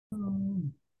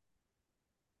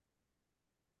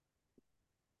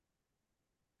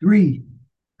Three,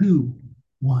 two,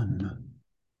 one.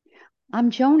 I'm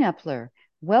Joan Epler.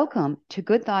 Welcome to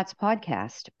Good Thoughts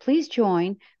Podcast. Please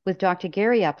join with Dr.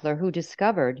 Gary Epler, who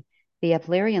discovered the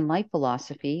Eplerian Life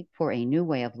Philosophy for a new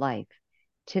way of life.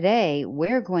 Today,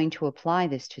 we're going to apply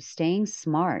this to staying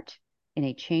smart in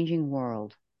a changing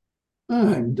world.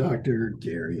 I'm Dr.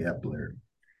 Gary Epler.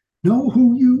 Know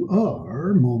who you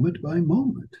are moment by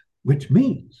moment, which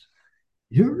means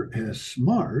you're as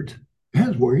smart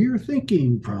as where you're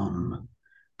thinking from.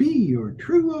 Be your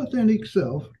true, authentic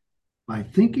self by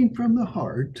thinking from the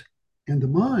heart and the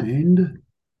mind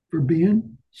for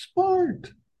being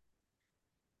smart.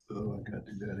 Oh, I got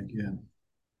to do that again.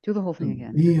 Do the whole thing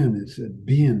again. Being, it said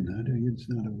being. I think it's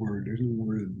not a word. There's no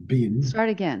word being. Start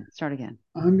again. Start again.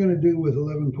 I'm going to do with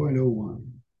 11.01.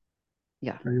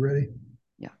 Yeah. Are you ready?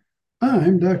 Yeah.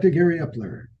 I'm Dr. Gary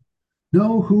Epler.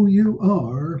 Know who you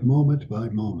are moment by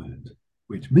moment,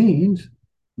 which means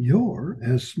you're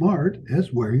as smart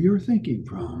as where you're thinking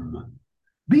from.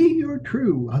 Be your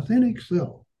true, authentic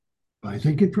self by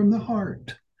thinking from the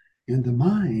heart and the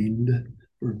mind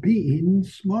for being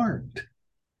smart.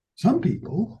 Some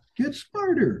people get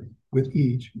smarter with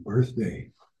each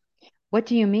birthday. What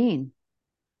do you mean?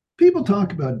 People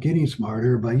talk about getting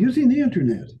smarter by using the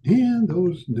internet and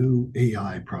those new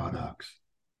AI products.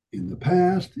 In the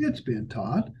past, it's been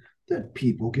taught that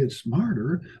people get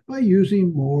smarter by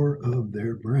using more of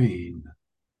their brain.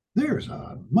 There's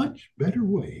a much better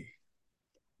way.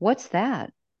 What's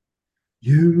that?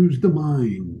 Use the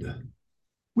mind,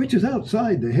 which is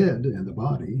outside the head and the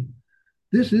body.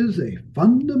 This is a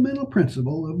fundamental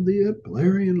principle of the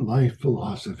Eplerian Life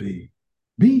Philosophy.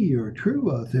 Be your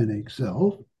true, authentic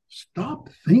self. Stop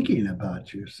thinking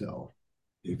about yourself.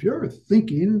 If you're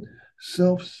thinking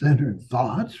self-centered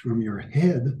thoughts from your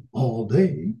head all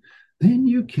day, then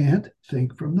you can't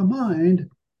think from the mind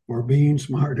for being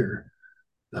smarter.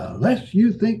 The less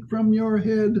you think from your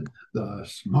head, the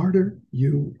smarter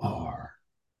you are.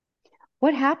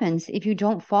 What happens if you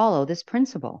don't follow this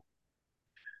principle?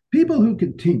 People who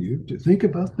continue to think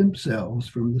about themselves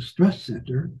from the stress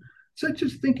center, such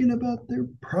as thinking about their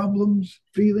problems,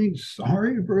 feeling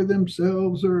sorry for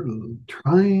themselves, or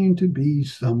trying to be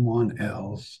someone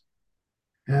else,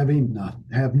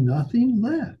 have nothing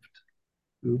left.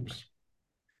 Oops.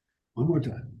 One more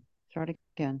time. Start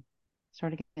again.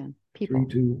 Start again. Three, People.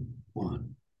 two,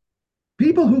 one.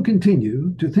 People who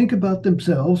continue to think about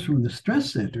themselves from the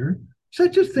stress center,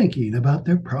 such as thinking about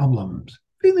their problems,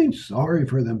 feeling sorry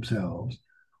for themselves,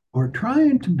 or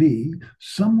trying to be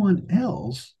someone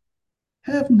else,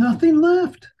 have nothing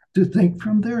left to think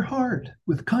from their heart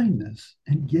with kindness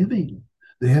and giving.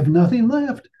 They have nothing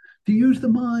left to use the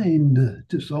mind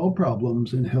to solve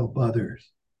problems and help others.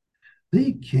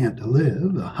 They can't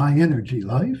live a high energy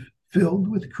life filled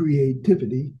with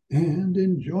creativity and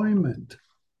enjoyment.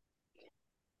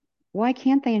 Why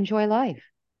can't they enjoy life?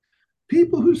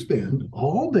 People who spend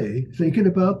all day thinking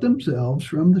about themselves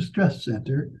from the stress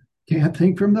center can't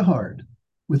think from the heart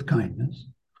with kindness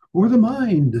or the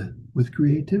mind with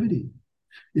creativity.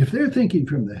 If they're thinking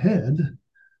from the head,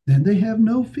 then they have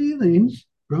no feelings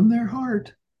from their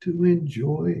heart to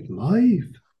enjoy life.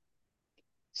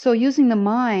 So using the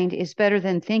mind is better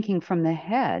than thinking from the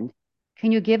head.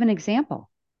 Can you give an example?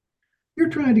 You're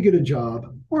trying to get a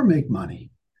job or make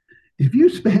money. If you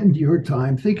spend your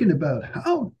time thinking about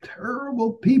how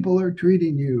terrible people are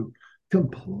treating you,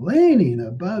 complaining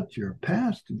about your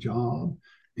past job,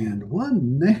 and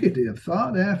one negative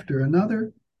thought after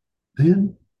another,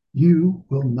 then you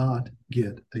will not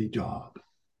get a job.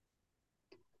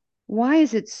 Why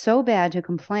is it so bad to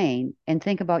complain and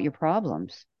think about your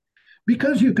problems?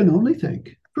 Because you can only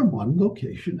think from one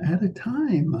location at a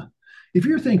time. If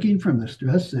you're thinking from the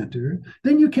stress center,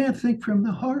 then you can't think from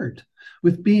the heart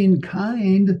with being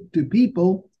kind to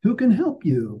people who can help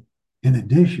you. In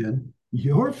addition,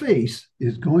 your face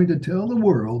is going to tell the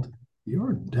world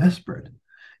you're desperate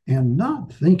and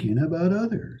not thinking about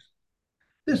others.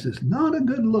 This is not a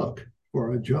good look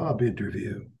for a job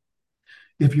interview.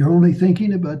 If you're only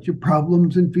thinking about your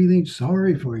problems and feeling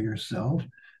sorry for yourself,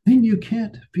 then you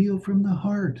can't feel from the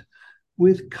heart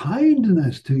with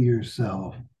kindness to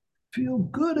yourself. Feel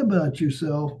good about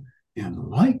yourself and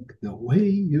like the way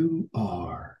you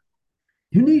are.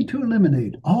 You need to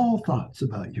eliminate all thoughts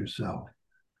about yourself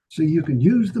so you can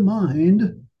use the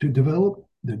mind to develop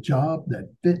the job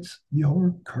that fits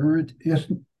your current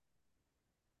essence.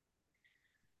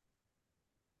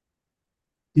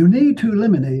 You need to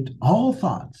eliminate all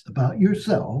thoughts about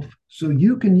yourself so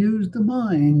you can use the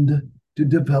mind to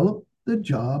develop the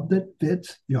job that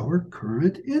fits your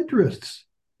current interests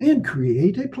and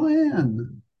create a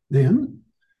plan. Then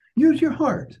use your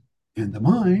heart and the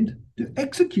mind to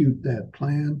execute that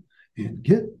plan and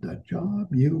get the job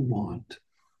you want.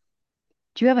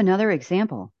 Do you have another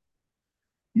example?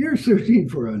 You're searching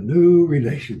for a new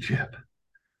relationship.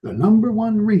 The number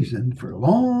one reason for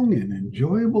long and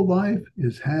enjoyable life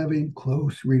is having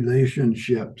close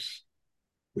relationships.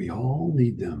 We all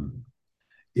need them.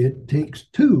 It takes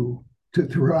two to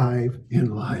thrive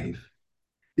in life.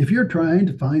 If you're trying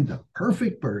to find the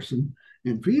perfect person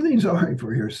and feeling sorry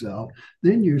for yourself,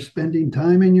 then you're spending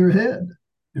time in your head.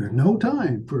 There's no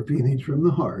time for feelings from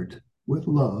the heart with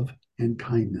love and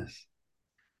kindness.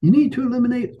 You need to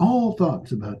eliminate all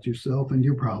thoughts about yourself and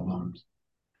your problems.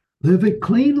 Live a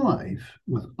clean life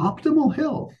with optimal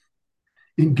health.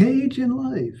 Engage in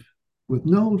life with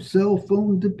no cell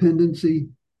phone dependency,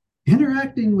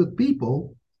 interacting with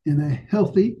people in a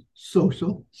healthy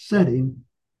social setting,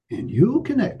 and you'll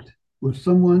connect with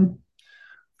someone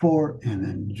for an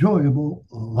enjoyable,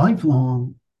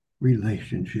 lifelong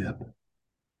relationship.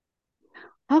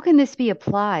 How can this be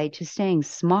applied to staying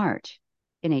smart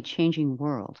in a changing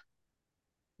world?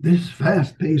 This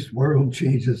fast paced world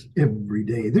changes every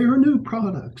day. There are new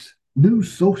products, new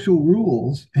social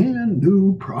rules, and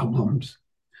new problems.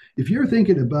 If you're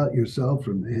thinking about yourself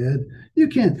from the head, you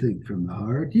can't think from the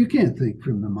heart, you can't think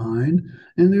from the mind,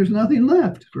 and there's nothing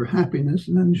left for happiness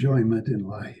and enjoyment in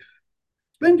life.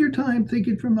 Spend your time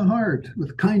thinking from the heart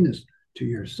with kindness to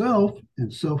yourself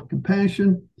and self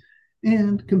compassion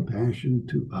and compassion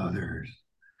to others.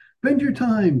 Spend your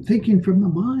time thinking from the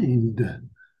mind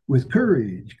with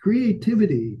courage,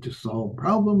 creativity to solve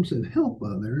problems and help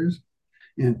others,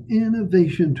 and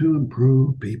innovation to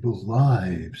improve people's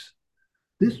lives.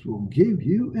 This will give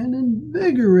you an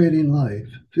invigorating life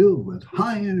filled with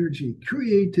high energy,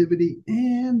 creativity,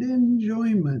 and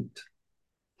enjoyment.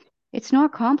 It's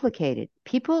not complicated.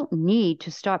 People need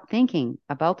to stop thinking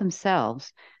about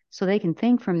themselves so they can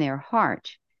think from their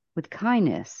heart with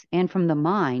kindness and from the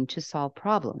mind to solve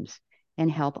problems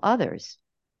and help others.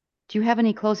 Do you have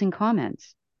any closing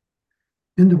comments?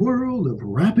 In the world of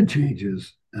rapid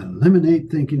changes, eliminate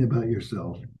thinking about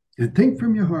yourself and think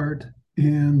from your heart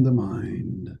and the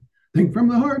mind. Think from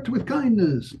the heart with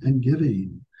kindness and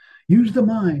giving. Use the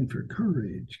mind for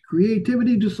courage,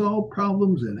 creativity to solve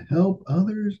problems and help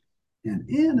others, and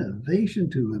innovation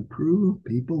to improve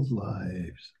people's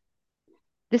lives.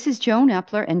 This is Joan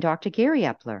Epler and Dr. Gary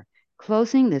Epler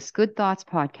closing this Good Thoughts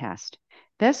podcast.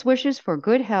 Best wishes for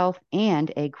good health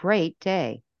and a great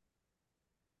day.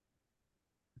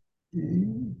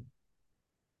 Okay.